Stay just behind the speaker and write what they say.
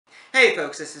Hey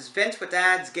folks, this is Vince with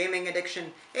Dad's Gaming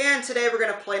Addiction, and today we're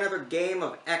going to play another game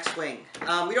of X-Wing.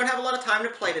 We don't have a lot of time to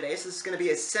play today, so this is going to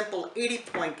be a simple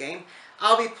 80-point game.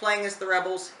 I'll be playing as the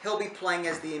Rebels, he'll be playing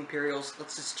as the Imperials.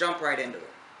 Let's just jump right into it.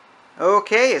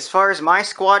 Okay, as far as my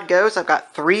squad goes, I've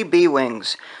got 3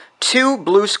 B-Wings, 2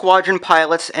 Blue Squadron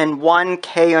pilots, and 1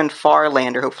 Kaon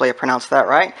Farlander. Hopefully I pronounced that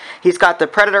right. He's got the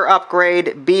Predator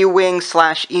upgrade,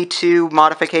 B-Wing/E2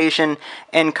 modification,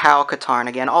 and Kyle Katarn.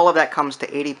 Again, all of that comes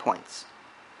to 80 points.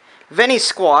 Vinny's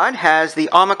squad has the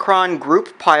Omicron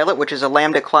Group Pilot, which is a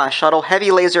Lambda-class shuttle,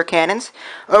 heavy laser cannons.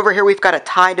 Over here we've got a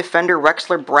TIE Defender,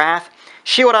 Rexler Brath,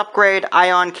 shield upgrade,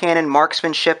 ion cannon,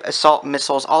 marksmanship, assault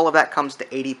missiles. All of that comes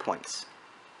to 80 points.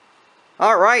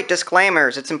 Alright,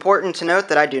 disclaimers. It's important to note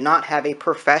that I do not have a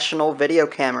professional video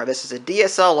camera. This is a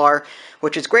DSLR,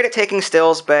 which is great at taking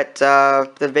stills, but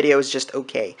the video is just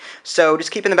okay. So just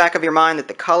keep in the back of your mind that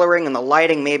the coloring and the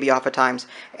lighting may be off at times.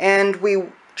 And we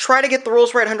try to get the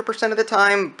rules right 100% of the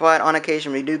time, but on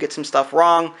occasion we do get some stuff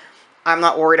wrong. I'm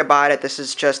not worried about it. This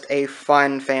is just a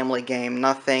fun family game,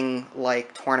 nothing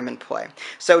like tournament play.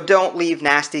 So don't leave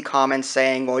nasty comments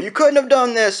saying, well, you couldn't have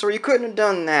done this or you couldn't have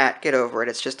done that. Get over it.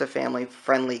 It's just a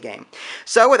family-friendly game.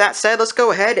 So with that said, let's go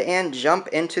ahead and jump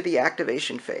into the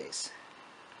activation phase.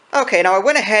 Okay, now I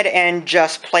went ahead and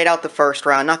just played out the first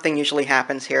round. Nothing usually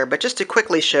happens here, but just to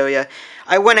quickly show you,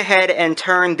 I went ahead and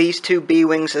turned these 2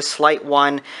 B-Wings a slight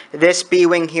 1. This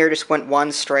B-Wing here just went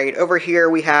 1 straight. Over here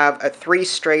we have a 3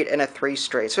 straight and a 3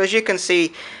 straight. So as you can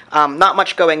see, not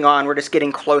much going on. We're just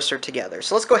getting closer together.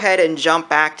 So let's go ahead and jump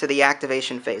back to the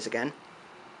activation phase again.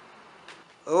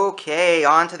 Okay,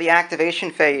 on to the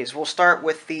activation phase. We'll start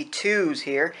with the 2s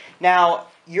here. Now,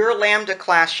 your Lambda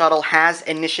class shuttle has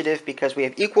initiative because we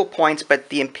have equal points, but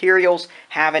the Imperials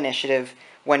have initiative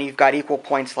when you've got equal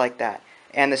points like that,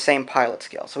 and the same pilot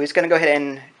skill. So he's going to go ahead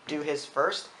and do his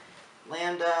first.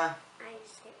 Lambda. I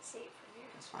just can't see it from here.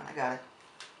 That's fine, I got it.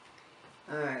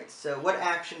 Alright, so what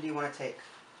action do you want to take?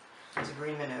 It's a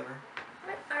green maneuver.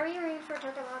 What? Are we ready for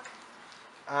turtle lock?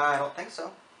 I don't think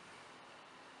so.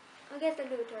 I'll get the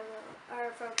new turtle,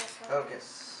 or focus.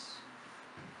 Focus.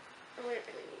 It wouldn't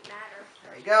really matter.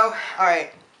 There you go.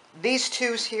 Alright, these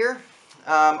 2s here,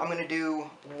 I'm going to do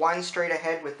 1 straight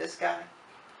ahead with this guy.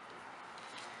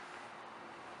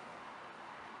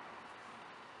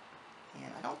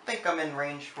 And I don't think I'm in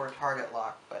range for a target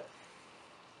lock, but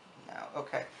no.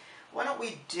 Okay. Why don't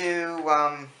we do,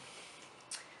 I'm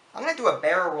going to do a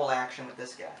barrel roll action with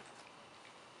this guy.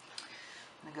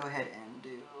 I'm going to go ahead and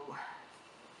do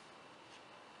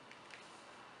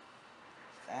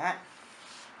that.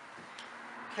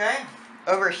 Okay,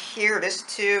 over here, this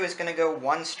 2 is going to go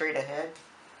 1 straight ahead.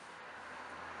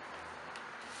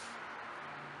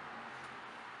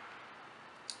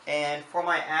 And for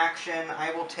my action,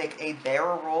 I will take a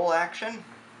barrel roll action.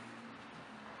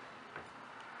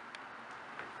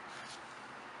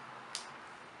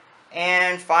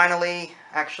 And finally,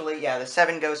 actually, yeah, the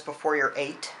 7 goes before your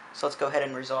 8. So let's go ahead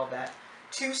and resolve that.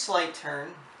 2 slight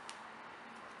turn.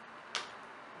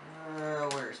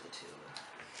 Where's the 2?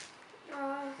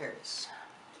 Here it is.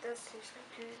 That's too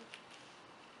slow.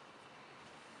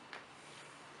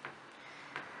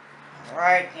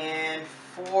 Alright, and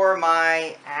for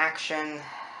my action,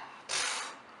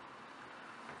 let's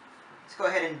go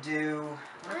ahead and do,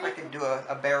 I wonder if I could do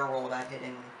a barrel roll without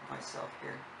hitting myself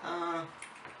here.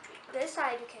 This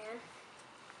side you can.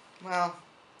 Well,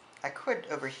 I could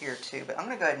over here too, but I'm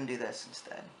going to go ahead and do this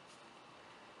instead.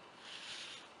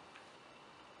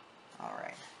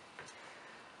 Alright.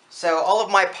 So all of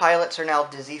my pilots are now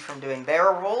dizzy from doing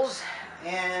barrel rolls.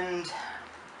 And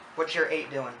what's your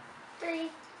 8 doing? 3.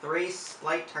 3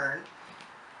 slight turn.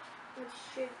 Which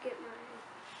should get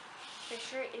mine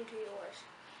straight into yours.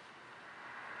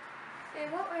 Hey,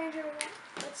 what range are we at?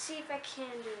 Let's see if I can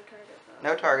do a target lock.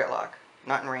 No target lock.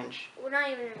 Not in range. We're not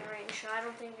even in range, so I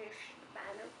don't think it should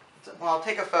matter. Well, I'll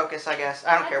take a focus, I guess.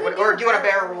 I don't care. Or do you want a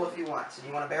barrel roll if you want? So do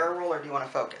you want a barrel roll or do you want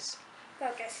to focus?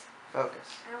 Focus.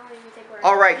 Focus. I don't even think we're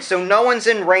Alright, so no one's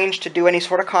in range to do any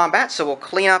sort of combat, so we'll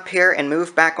clean up here and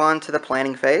move back on to the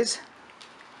planning phase.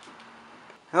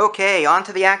 Okay, on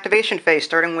to the activation phase,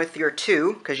 starting with your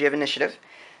 2, because you have initiative.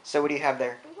 So what do you have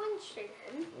there? 1 straight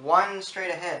ahead. 1 straight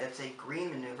ahead. That's a green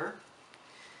maneuver.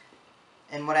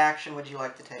 And what action would you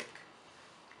like to take?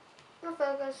 No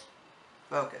focus.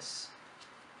 Focus.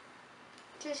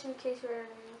 Just in case we're in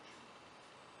range.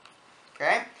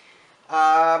 Okay.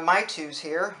 My 2s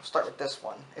here. We'll start with this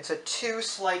one. It's a 2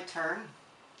 slight turn.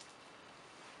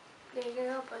 They can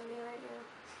help me right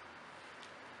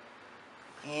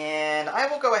now. And I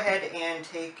will go ahead and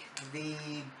take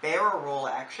the barrel roll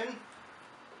action.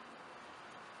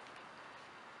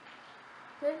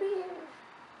 Maybe you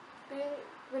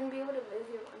wouldn't be able to move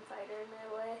your one fighter in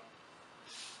that way.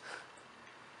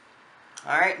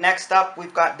 Alright, next up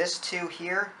we've got this 2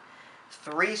 here.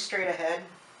 3 straight ahead.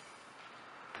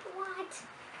 What?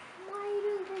 Why are you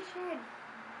doing this shit?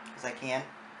 Because I can.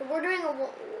 But we're doing a...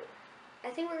 I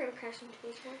think we're going to crash into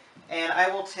each one. And I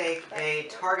will take a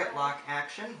target lock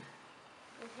action.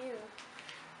 You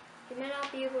may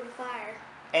not be able to fire.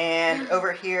 And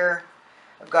over here,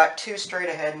 I've got 2 straight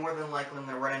ahead. More than likely, I'm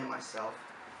going to run into myself.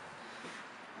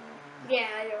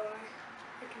 Yeah, you are.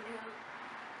 I can tell.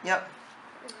 Yep.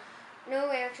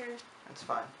 No action. That's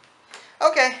fine.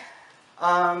 Okay.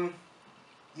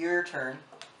 Your turn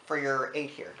for your 8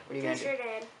 here. What are you going to do? 2 straight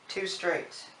ahead. 2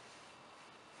 straight.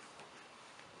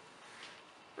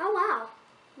 Oh, wow.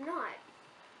 Not.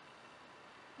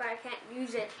 But I can't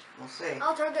use it. We'll see.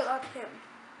 I'll target lock him.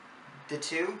 The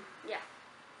 2? Yeah.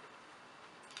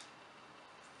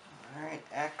 Alright,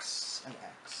 X and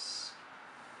X.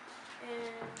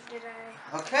 And did I...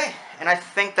 Okay, and I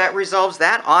think that resolves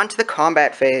that. On to the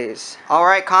combat phase.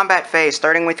 Alright, combat phase,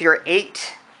 starting with your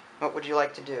 8. What would you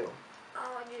like to do?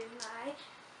 I'll use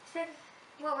my...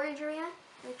 What range are we at?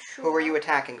 Like, sure. Who were you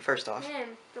attacking, first off?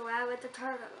 Him. The guy with the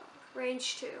target lock.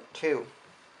 Range 2. 2.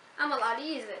 I'm allowed to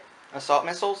use it. Assault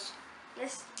missiles?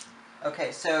 Yes.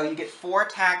 Okay, so you get 4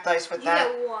 attack dice with that.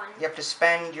 You get 1. You have to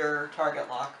spend your target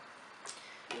lock.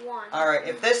 1. Alright,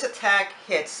 if this attack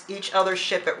hits, each other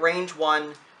ship at range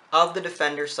 1 of the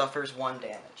defender suffers 1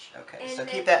 damage. Okay, And so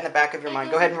keep that in the back of your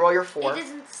mind. Go ahead and roll your 4. It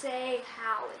doesn't say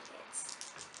how it hits.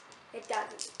 It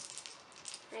doesn't.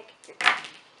 Like,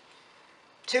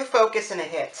 2 focus and a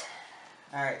hit.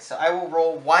 Alright, so I will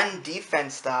roll 1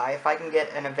 defense die. If I can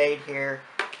get an evade here,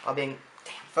 I'll be in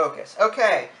focus.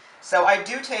 Okay, so I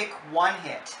do take 1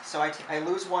 hit. So I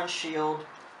lose 1 shield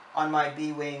on my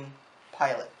B-Wing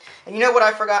pilot. And you know what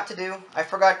I forgot to do? I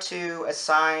forgot to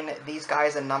assign these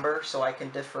guys a number so I can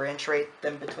differentiate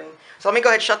them between. So let me go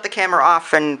ahead and shut the camera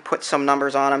off and put some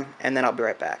numbers on them, and then I'll be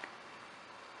right back.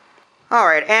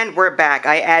 Alright, and we're back.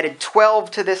 I added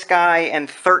 12 to this guy and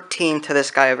 13 to this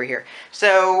guy over here.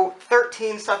 So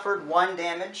 13 suffered 1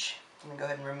 damage. Let me go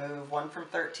ahead and remove 1 from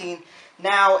 13.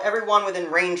 Now, everyone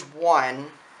within range 1,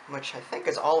 which I think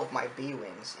is all of my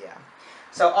B-Wings, yeah.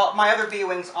 So my other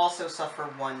B-Wings also suffer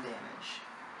 1 damage.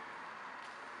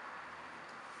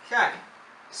 Okay.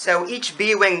 So each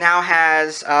B-Wing now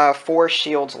has 4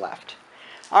 shields left.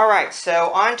 Alright,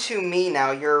 so on to me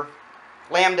now. Your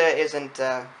Lambda isn't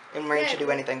in range to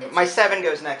do anything. My 7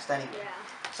 goes next anyway.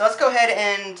 yeah. So let's go ahead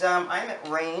and I'm at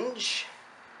range.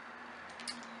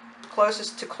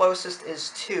 Closest to closest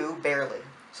is 2, barely.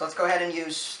 So let's go ahead and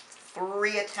use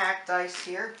 3 attack dice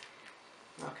here.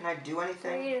 Now, can I do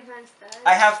anything? 3 defense dice.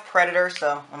 I have Predator,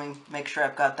 so let me make sure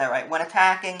I've got that right. When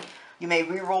attacking, you may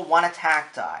reroll 1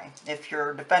 attack die. If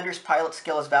your defender's pilot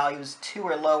skill is values 2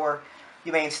 or lower,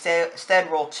 you may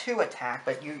instead roll 2 attack,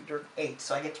 but you're 8,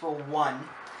 so I get to roll 1.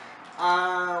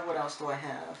 What else do I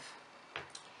have?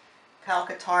 Kyle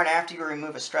Katarn, after you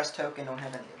remove a stress token, don't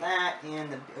have any of that.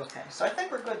 And okay, so I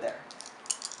think we're good there.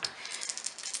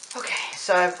 Okay,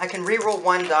 so I can reroll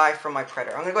 1 die from my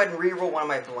Predator. I'm going to go ahead and reroll 1 of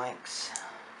my blanks.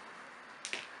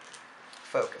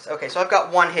 Focus. Okay, so I've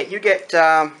got 1 hit. You get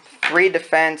 3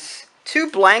 defense, 2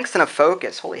 blanks, and a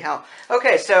focus. Holy hell.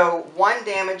 Okay, so 1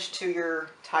 damage to your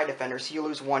TIE Defender, so you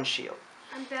lose 1 shield.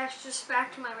 I'm just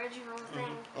back to my original thing.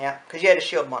 Yeah, because you had a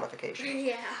shield modification.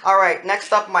 Yeah. Alright,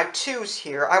 next up, my 2s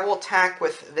here. I will attack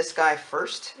with this guy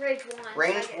first. Range 1.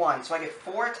 Range 1, so I get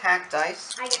 4 attack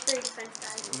dice. I get 3 defense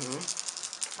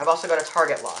dice. I've also got a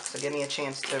target lock, so give me a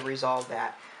chance to resolve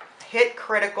that. Hit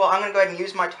critical. I'm going to go ahead and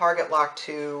use my target lock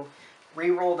to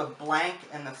reroll the blank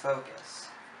and the focus.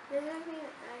 Does that mean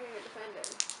I get a defender?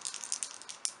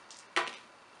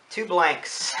 2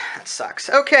 blanks. That sucks.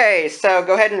 Okay, so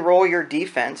go ahead and roll your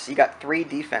defense. You got 3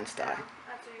 defense die.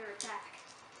 That's your attack.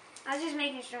 I was just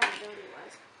making sure my ability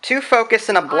was. 2 focus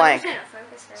and a blank. I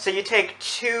focus there. So you take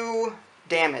 2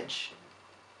 damage.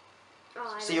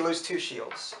 Oh, So you lose 2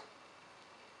 shields.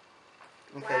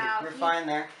 Okay, Wow, you're fine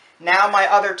there. Now my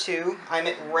other 2, I'm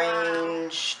at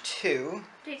range 2.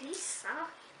 Dude, he sucks.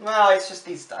 Well, it's just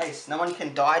these dice. No one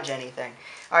can dodge anything.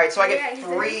 Alright, so I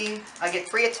get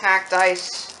 3 attack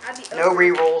dice. No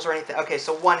rerolls or anything. Okay,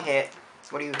 so 1 hit.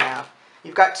 What do you have?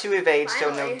 You've got 2 evades, so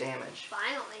no damage.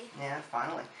 Finally. Yeah,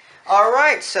 finally.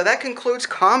 Alright, so that concludes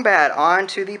combat. On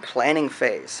to the planning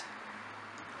phase.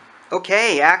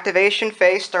 Okay, activation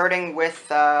phase starting with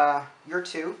your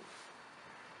 2.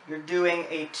 You're doing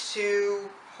a 2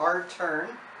 hard turn.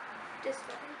 This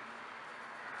way.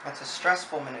 That's a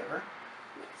stressful maneuver.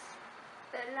 Yes.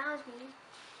 That allows me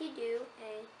to do a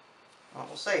Well,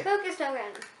 we'll see. focus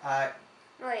token.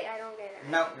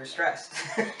 No, you're stressed.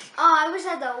 Oh, I was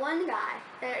at that one guy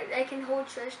that can hold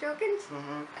stress tokens.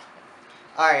 Mm-hmm.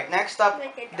 Alright, next up,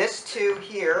 Like a this 2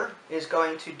 here is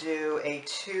going to do a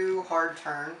 2 hard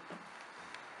turn.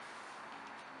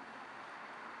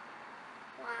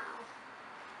 Wow.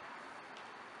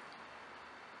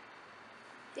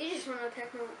 They just want to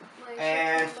attack my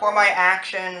And ship for my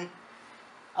action,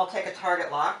 I'll take a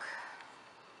target lock.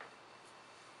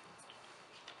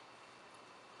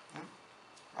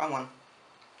 Wrong one.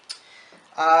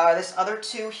 This other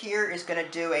 2 here is going to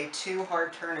do a 2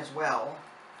 hard turn as well.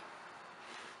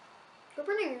 You're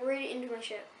running right into my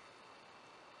ship.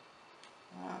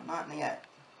 Not yet.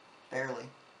 Barely.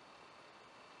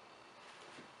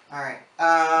 Alright.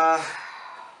 What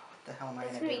the hell am I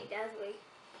That's going to gonna do? be deadly.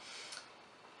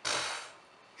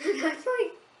 That's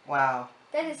like. Wow.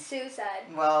 That is suicide.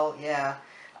 Well, yeah.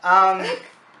 I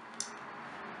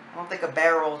don't think a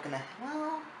barrel is going to...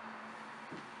 Well...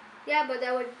 Yeah, but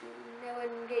that wouldn't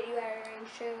get you out of range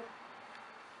too.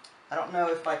 I don't know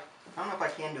if I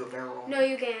can do a barrel roll. No,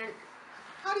 you can't.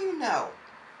 How do you know?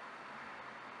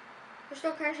 You're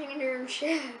still crashing into your own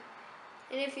ship.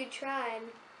 And if you tried...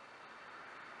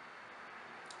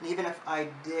 Even if I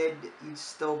did, you'd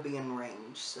still be in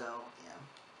range, so, yeah.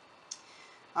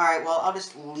 Alright, well, I'll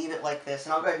just leave it like this,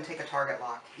 and I'll go ahead and take a target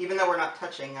lock. Even though we're not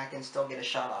touching, I can still get a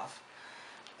shot off.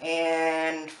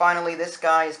 And finally, this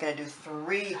guy is going to do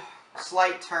 3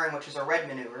 slight turn, which is a red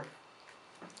maneuver.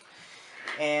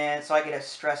 And so I get a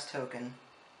stress token.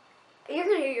 You're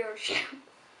going to hit your ship.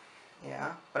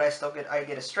 Yeah, but I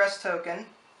get a stress token.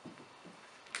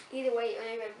 Either way, you're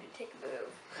going to take a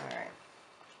move. Alright.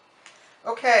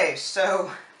 Okay,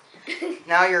 so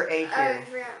now you're 8 here. I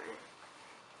forgot.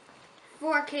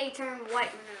 4K turn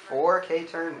white maneuver. 4K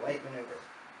turn white maneuver.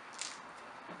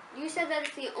 You said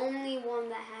that's the only one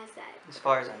that has that. As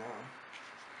far as I know.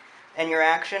 And your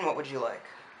action, what would you like?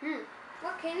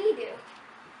 What can he do?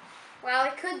 Well,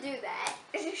 he could do that.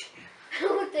 I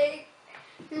would think.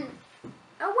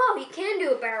 Oh, wow, he can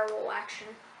do a barrel roll action.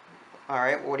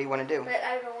 Alright, what do you want to do? But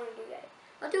I don't want to do that.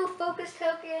 I'll do a focus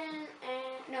token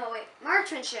and... No, wait.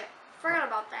 Marksmanship. Forgot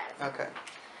about that. Okay.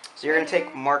 So you're going to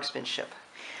take marksmanship.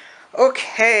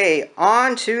 Okay,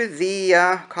 on to the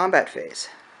combat phase.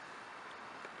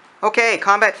 Okay,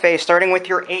 combat phase, starting with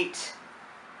your 8.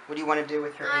 What do you want to do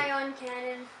with your 8? Ion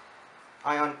cannon.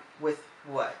 Ion with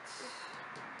what?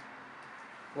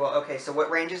 Well, okay, so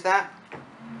what range is that?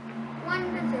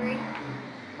 1 to 3.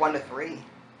 1 to 3.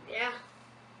 Yeah.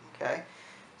 Okay.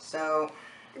 So,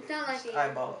 It's not like just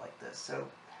eyeball it like this. So,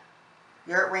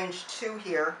 you're at range 2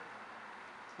 here.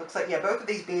 Looks like, yeah, both of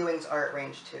these B-Wings are at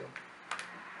range 2.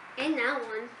 And that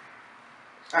one.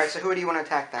 Alright, so who do you want to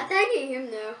attack then? Attacking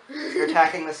him, though. You're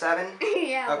attacking the 7?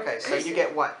 Yeah. Okay, so you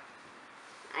get what?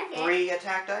 I get 3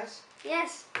 attack dice?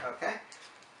 Yes. Okay.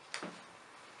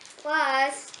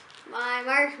 Plus my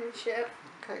marksmanship.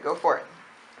 Okay, go for it.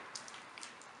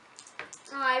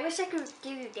 Oh, I wish I could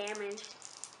give you damage.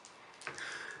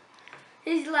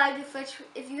 He's allowed to flinch.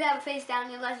 If you have a face down,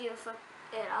 he allows you to flip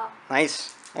it up.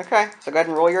 Nice. Okay, so go ahead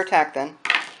and roll your attack then.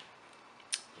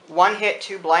 1 hit,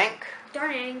 2 blank.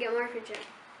 Darn it, I didn't get marksmanship.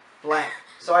 Blank.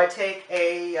 So I take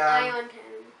a Ion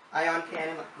cannon. ion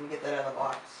cannon. Let me get that out of the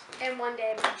box. And 1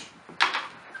 damage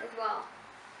as well.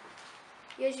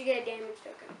 You also get a damage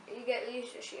token. You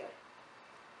use the shield.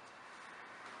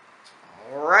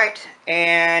 Alright,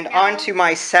 and Now, on to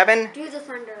my 7. Do the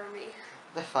thunder on me.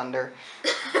 The thunder.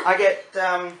 I get,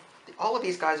 all of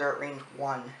these guys are at range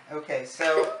 1. Okay,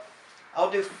 so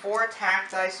I'll do 4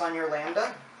 attack dice on your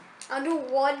Lambda. I'll do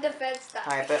 1 defense die.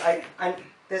 Alright, but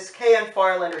this KN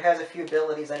Firelander has a few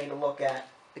abilities I need to look at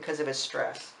because of his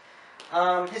stress.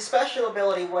 His special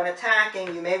ability, when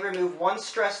attacking, you may remove 1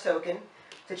 stress token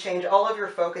to change all of your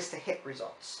focus to hit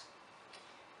results.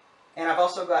 And I've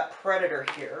also got Predator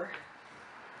here.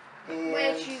 And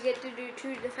Which you get to do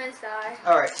 2 defense die.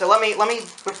 alright, so let me,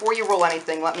 before you roll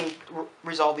anything, let me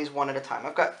resolve these one at a time.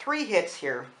 I've got 3 hits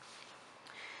here.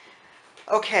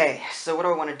 Okay, so what do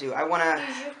I want to do? I want to...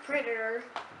 Use your Predator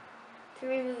to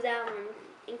remove that one.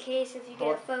 In case if you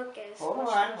get a focus.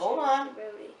 Hold on.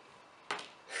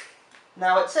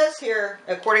 Now it says here,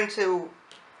 according to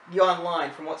the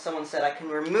online, from what someone said, I can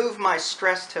remove my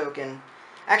stress token.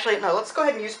 Actually, no, let's go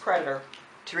ahead and use Predator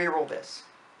to reroll this.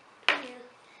 Yeah.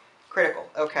 Critical,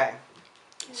 okay.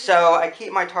 So I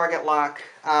keep my target lock.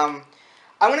 I'm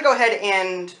going to go ahead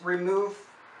and remove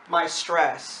my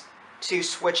stress to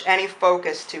switch any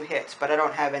focus to hits, but I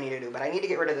don't have any to do. But I need to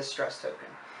get rid of this stress token.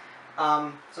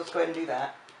 So let's go ahead and do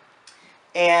that.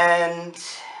 And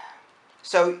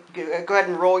so go ahead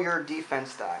and roll your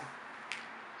defense die.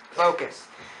 Focus.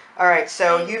 All right,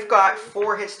 so you've got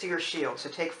 4 hits to your shield, so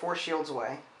take 4 shields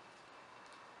away.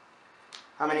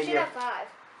 How many do you have?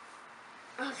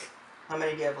 5. How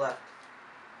many do you have left?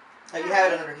 Oh, you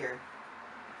have it under here.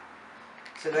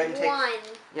 So go ahead and take. 1.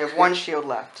 You have 1 shield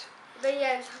left. But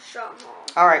yeah, it's a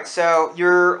stronghold. All right, so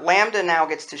your Lambda now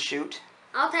gets to shoot.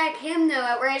 I'll attack him though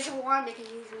at range 1 because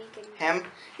he's weak. Him?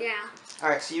 Yeah. All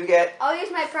right, so you get I'll use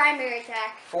my primary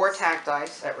attack. 4 attack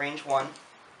dice at range 1.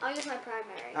 I'll use my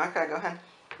primary. Okay, go ahead.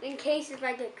 In case if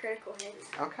I get critical hits.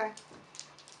 Okay.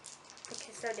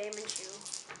 Because they'll damage you.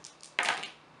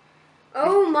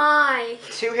 Oh my!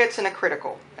 2 hits and a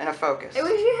critical and a focus. I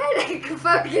wish you had like a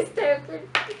focus token.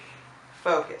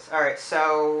 Focus. All right,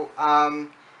 so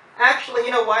actually,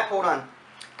 you know what? Hold on.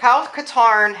 Kyle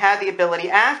Katarn had the ability,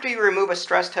 after you remove a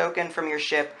stress token from your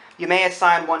ship, you may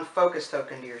assign 1 focus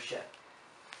token to your ship.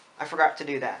 I forgot to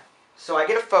do that. So I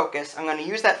get a focus. I'm going to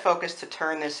use that focus to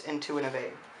turn this into an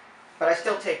evade. But I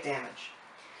still take damage.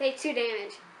 Take 2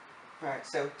 damage. Alright,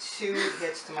 so 2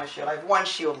 hits to my shield. I have 1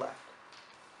 shield left.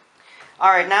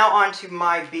 Alright, now on to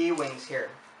my B-wings here.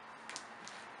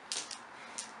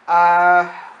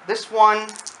 This one,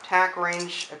 attack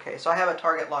range. Okay, so I have a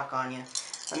target lock on you.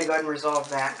 Let me go ahead and resolve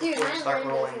that before we start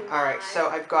rolling. Alright, so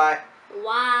I've got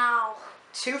Wow.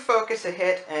 2 focus, a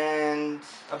hit, and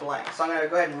a blank. So I'm going to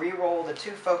go ahead and re-roll the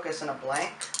 2 focus and a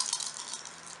blank.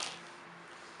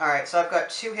 Alright, so I've got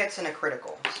 2 hits and a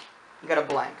critical. You got a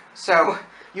blank. So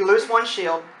you lose 1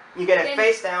 shield. You get it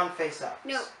face down, face up.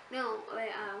 No. Wait,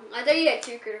 I thought you had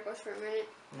 2 criticals for a minute.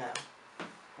 No.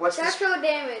 What's this? Structural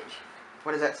damage.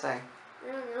 What does that say?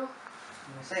 I don't know.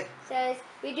 What does it say? Says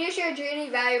reduce your agility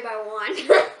value by 1.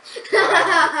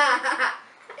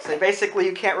 So basically,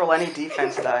 you can't roll any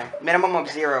defense die. Minimum of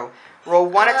 0. Roll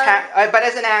 1 attack, but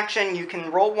as an action, you can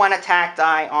roll 1 attack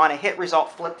die on a hit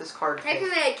result. Flip this card.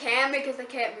 Technically, I can because I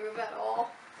can't move at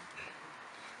all.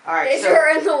 All right, These so are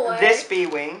in the way. this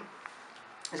B-wing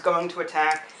is going to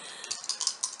attack.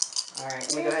 All right,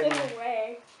 let me go ahead and.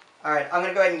 All right, I'm going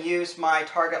to go ahead and use my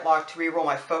target lock to re-roll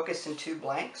my focus and 2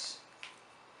 blanks.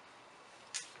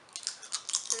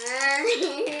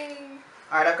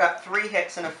 All right, I've got 3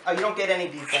 hits and a. Oh, you don't get any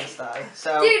defense die.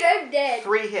 So. Dude, I'm dead.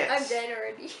 3 hits. I'm dead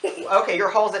already. Okay, your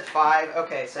hull's at 5.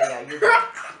 Okay, so yeah, you're dead.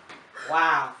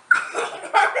 Wow.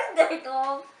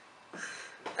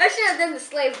 I should have done the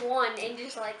slave 1 and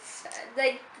just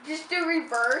just do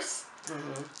reverse.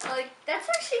 Like that's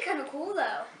actually kind of cool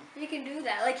though. You can do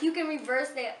that. Like you can reverse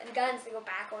the guns to go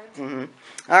backwards.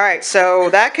 All right, so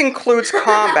that concludes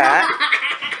combat,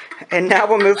 and now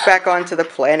we'll move back on to the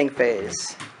planning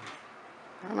phase.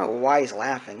 I don't know why he's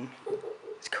laughing.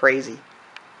 It's crazy.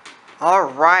 All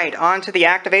right, on to the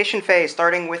activation phase,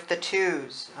 starting with the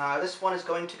 2s. This one is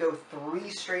going to go 3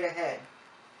 straight ahead.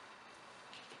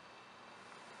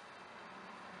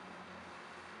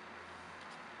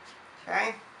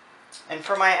 Okay. And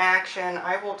for my action,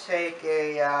 I will take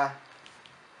a,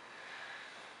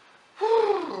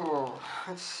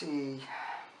 let's see,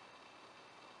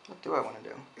 what do I want to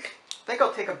do? I think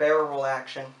I'll take a barrel roll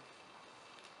action.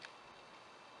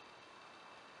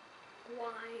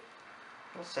 Why?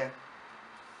 We'll see.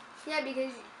 Yeah,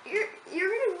 because you're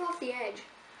gonna go off the edge.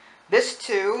 This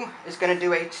 2 is going to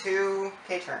do a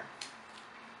 2K turn.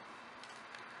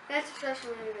 That's a special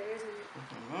maneuver, isn't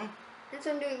it? That's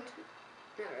what I'm doing.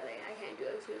 Not really. I can't do a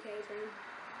 2K turn.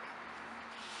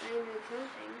 I'm doing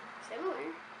something similar.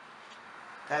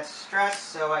 That's stress,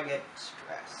 so I get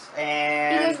stress.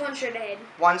 And He goes 1 straight ahead.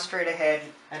 1 straight ahead,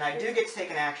 and I do get to take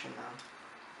an action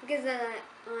though. Because then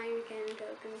I can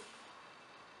token.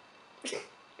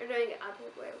 You're doing it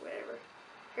opposite way, whatever.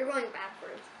 You're going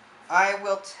backwards. I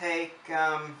will take.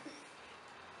 I'll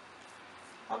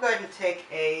go ahead and take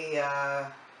a.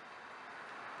 I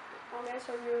guess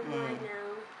I'll do mine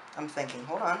now. I'm thinking.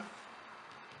 Hold on.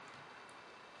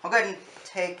 I'll go ahead and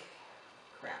take.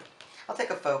 Crap. I'll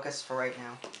take a focus for right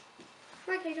now.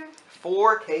 4K turn.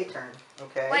 4K turn.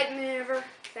 Okay. White maneuver.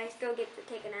 I still get to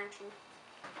take an action.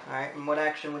 All right. And what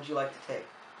action would you like to take?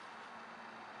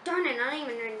 Darn it! Not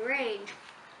even in range.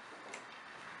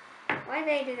 Why did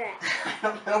they do that? I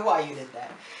don't know why you did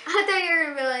that. I thought you were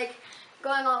gonna be like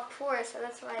going off course, so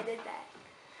that's why I did that.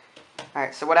 All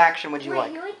right. So what action would you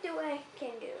like? You like the way I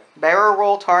can do. Barrel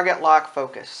roll, target lock,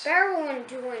 focus. Barrel won't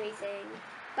do anything,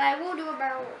 but I will do a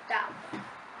barrel roll down.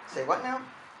 Say what now?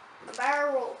 A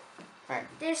barrel roll. All right.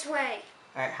 This way.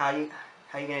 All right. How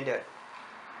you gonna do it?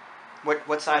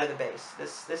 What side of the base?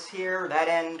 This here, that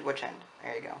end, which end?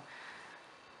 There you go.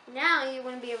 Now you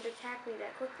wouldn't be able to attack me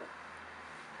that quickly.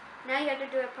 Now you have to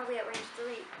do it probably at range 3,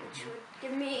 which would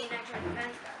give me an extra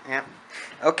defense die. Yep.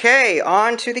 Okay,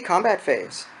 on to the combat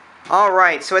phase.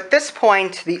 Alright, so at this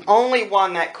point, the only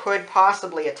one that could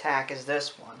possibly attack is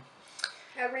this one.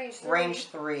 Range 3. Range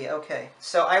 3, okay.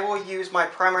 So I will use my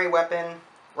primary weapon,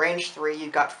 range 3.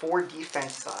 You've got 4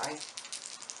 defense die.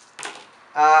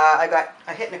 I got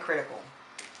a hit and a critical.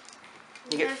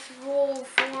 You get roll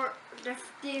 4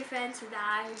 defense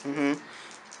die. Mm-hmm.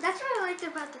 That's what I liked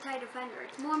about the TIE Defender.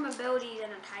 It's more mobility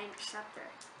than a TIE Interceptor.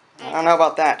 I don't know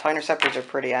about that. TIE Interceptors are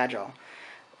pretty agile.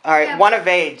 Alright, Yeah, 1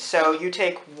 evade, so you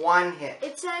take 1 hit.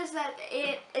 It says that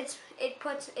it's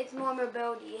more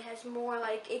mobility. It has more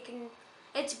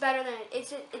it's better than it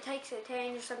takes a TIE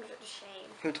Interceptor to shame.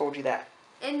 Who told you that?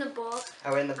 In the book.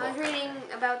 Oh, in the book. I was reading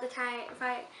about the TIE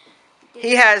fight.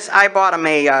 I bought him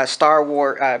a Star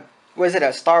Wars, was it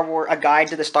a guide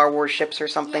to the Star Wars ships or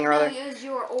something or other? No, it was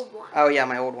your old one. Oh yeah,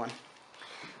 my old one.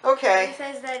 Okay. It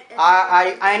says that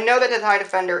I know that the TIE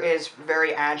Defender is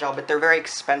very agile, but they're very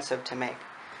expensive to make.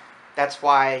 That's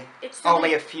why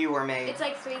only a few were made. It's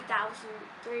like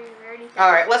 3,330.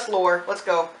 Alright, let's lore. Let's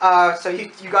go. So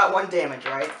you got 1 damage,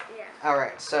 right? Yeah.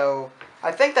 Alright, so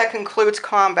I think that concludes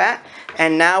combat.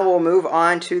 And now we'll move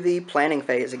on to the planning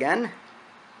phase again.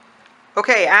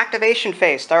 Okay, activation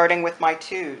phase, starting with my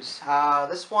 2s.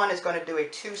 This one is going to do a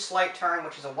 2 slight turn,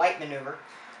 which is a light maneuver.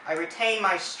 I retain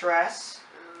my stress.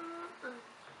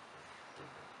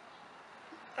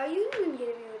 Are you even going to be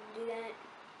able to do that?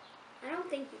 I don't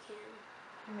think you can.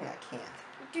 Yeah, I can't.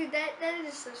 Dude, that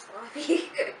is so sloppy.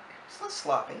 It's not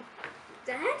sloppy.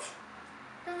 That's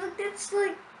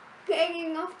like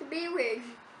hanging off the B-wing.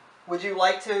 Would you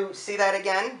like to see that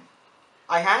again?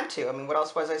 I had to. I mean, what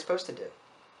else was I supposed to do?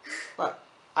 Look,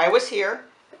 I was here.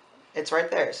 It's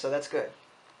right there, so that's good.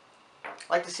 I'd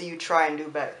like to see you try and do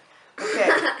better.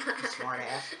 Okay, smart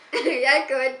ass. Yeah,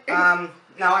 good.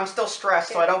 Now I'm still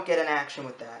stressed, so I don't get an action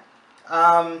with that.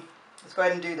 Let's go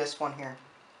ahead and do this one here.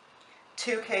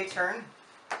 2K turn.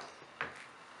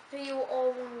 So you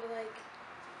all want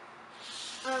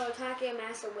to attacking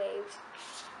massive waves.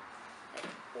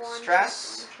 Like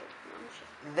Stress.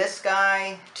 This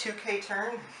guy, 2K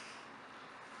turn.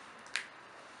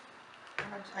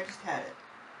 I just had it.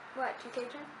 What, 2K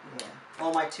turn? Yeah.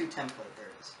 Well, my 2 template, there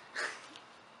it is.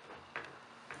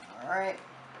 Alright.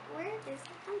 Where is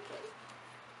the template?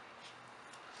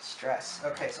 Stress.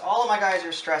 Okay, so all of my guys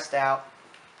are stressed out.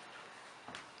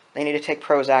 They need to take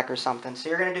Prozac or something. So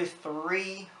you're going to do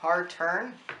 3 hard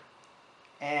turn.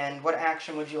 And what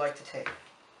action would you like to take?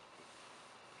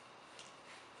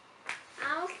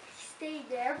 I'll stay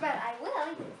there, but I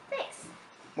will do 6.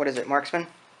 What is it, marksman?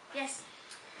 Yes.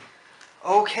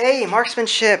 Okay,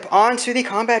 marksmanship. On to the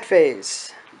combat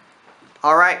phase.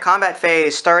 Alright, combat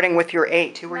phase, starting with your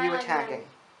 8. Who are you attacking?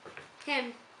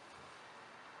 Him.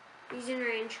 He's in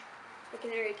range. I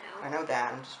can already tell. I know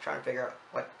that. I'm just trying to figure out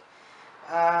what.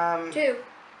 2.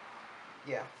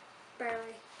 Yeah.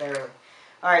 Barely. Barely.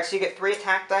 Alright, so you get 3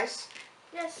 attack dice.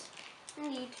 Yes,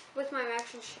 indeed. With my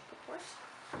action ship, of course.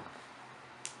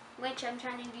 Which I'm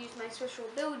trying to use my special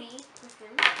ability with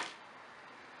him.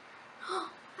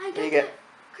 I get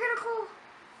critical.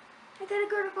 I get a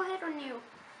critical hit on you.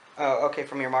 Oh, okay,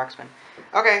 from your marksman.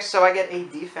 Okay, so I get a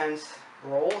defense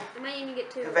roll. I might even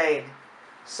get 2. Evade.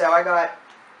 So I got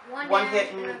one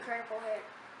hit and a critical hit.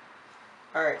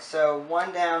 Alright, so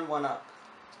 1 down, 1 up.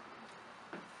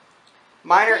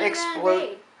 Minor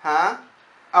explode. Huh?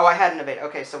 Oh, I had an evade.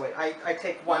 Okay, so wait. I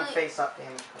take 1 face-up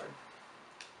damage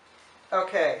card.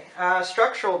 Okay.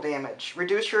 Structural damage.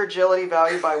 Reduce your agility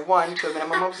value by 1 to a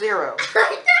minimum of 0.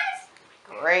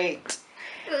 Great.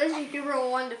 So this you can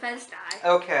roll 1 defense die.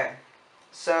 Okay.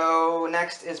 So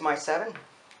next is my 7.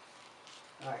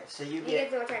 Alright, so you get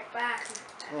to attack back.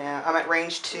 Yeah, I'm at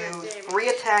range 2. 3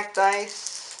 attack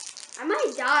dice. I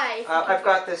might die. I've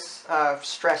got this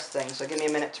stress thing, so give me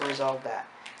a minute to resolve that.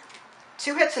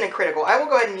 2 hits and a critical. I will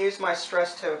go ahead and use my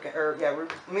stress token,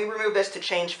 let me remove this to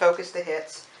change focus to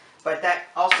hits, but that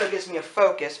also gives me a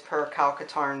focus per Kal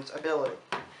Katarn's ability.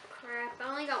 Crap, I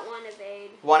only got 1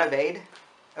 evade. 1 evade?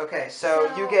 Okay,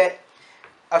 so you get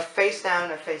a face down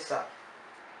and a face up.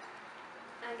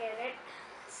 I get it.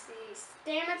 Let's see.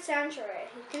 Damage soundtrack.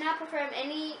 You cannot perform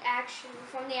any action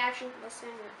from the action listed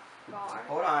in the bar.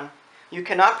 Hold on. You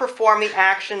cannot perform the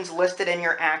actions listed in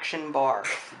your action bar.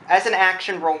 As an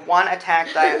action, roll 1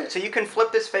 attack die. So you can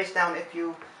flip this face down if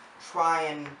you try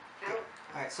and...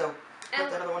 Alright, so flip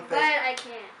that other one face. But I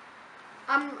can't.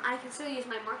 I can still use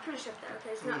my marksmanship though,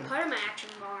 because it's not part of my action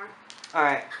bar.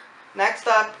 Alright. Next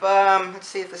up, let's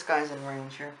see if this guy's in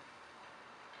range here.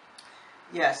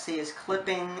 Yes, he is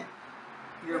clipping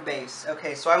your base.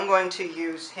 Okay, so I'm going to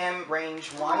use him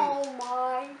range 1. Oh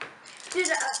my. Dude,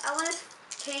 I want to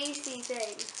change these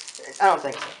things. I don't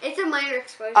think so. It's a minor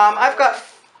explosion. I've got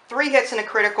 3 hits and a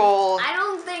critical. I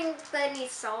don't think that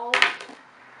he's solved.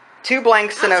 2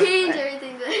 blanks and I'll a. change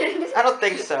everything then. I don't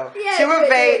think so. Yeah, 2 do it,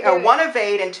 evade, do it, do it. 1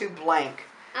 evade and 2 blank.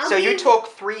 I'll So you give- took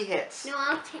 3 hits. No,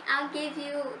 I'll give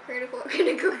you critical.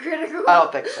 I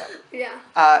don't think so. Yeah.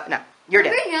 No, you're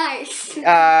dead. Very nice.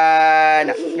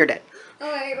 No, you're dead.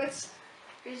 Alright, let's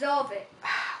resolve it.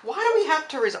 Why do we have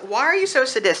to resolve? Why are you so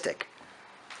sadistic?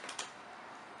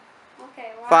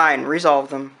 Okay, well. Fine, resolve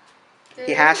them.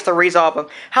 He has to resolve them.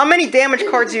 How many damage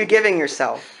cards are you giving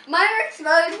yourself? Minor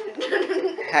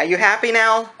explosion. Are you happy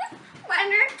now?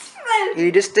 Minor explosion. You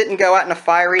just didn't go out in a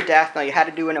fiery death. No, you had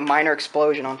to do a minor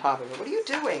explosion on top of it. What are you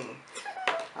doing?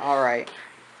 Alright.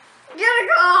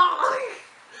 Critical.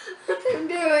 What I'm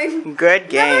doing. Good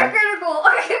game. Another critical.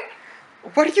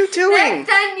 What are you doing? Next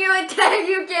time you attack,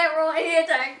 you can't roll any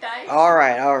attack dice.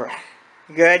 Alright, alright.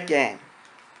 Good game.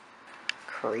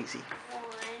 Crazy. 1,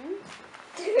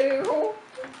 2,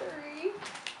 3,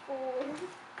 4,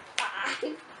 5,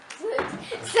 6,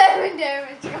 7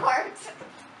 damage cards.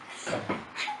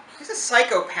 He's a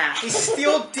psychopath. He's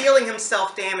still dealing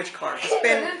himself damage cards. It's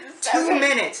been 2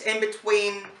 minutes in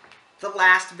between the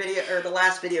last video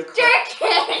clip.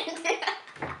 Chicken!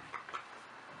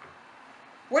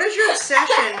 What is your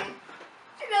obsession?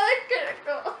 Another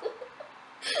critical.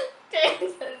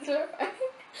 Damn, that's right.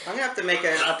 I'm gonna have to make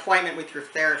an appointment with your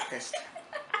therapist.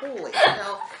 Holy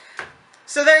hell.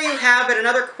 So there you have it,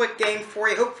 another quick game for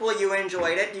you. Hopefully you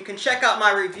enjoyed it. You can check out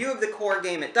my review of the core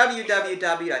game at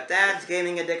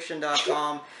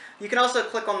www.dadsgamingaddiction.com. You can also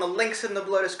click on the links in the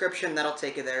below description. That'll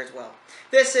take you there as well.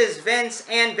 This is Vince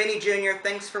and Vinny Jr.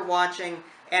 Thanks for watching,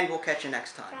 and we'll catch you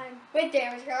next time. With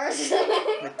damage cards.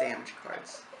 With damage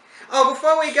cards. Oh,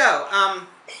 before we go,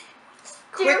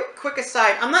 quick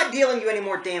aside. I'm not dealing you any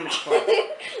more damage cards.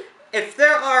 If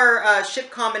there are ship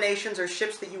combinations or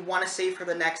ships that you want to see for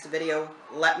the next video,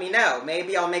 let me know.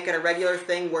 Maybe I'll make it a regular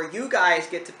thing where you guys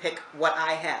get to pick what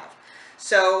I have.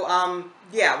 So,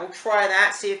 yeah, we'll try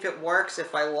that, see if it works.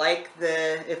 If I like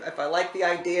if I like the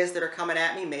ideas that are coming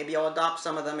at me, maybe I'll adopt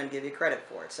some of them and give you credit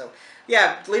for it. So,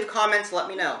 yeah, leave comments, let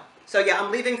me know. So, yeah,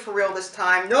 I'm leaving for real this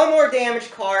time. No more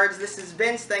damage cards. This is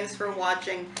Vince. Thanks for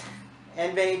watching.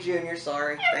 And Vinny Jr.,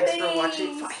 sorry. Thanks for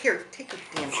watching. Here, take your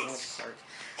damn damage cards.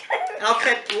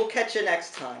 And we'll catch you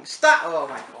next time. Stop! Oh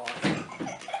my god.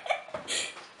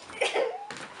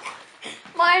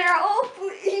 Minor hull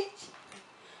bleach.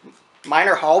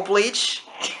 Minor hull bleach?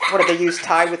 What did they use?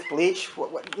 Tide with bleach?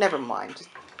 What? Never mind. Just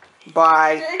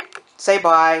bye. Say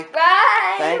bye.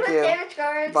 Bye. Thank With you. damage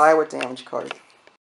cards. Bye with damage cards.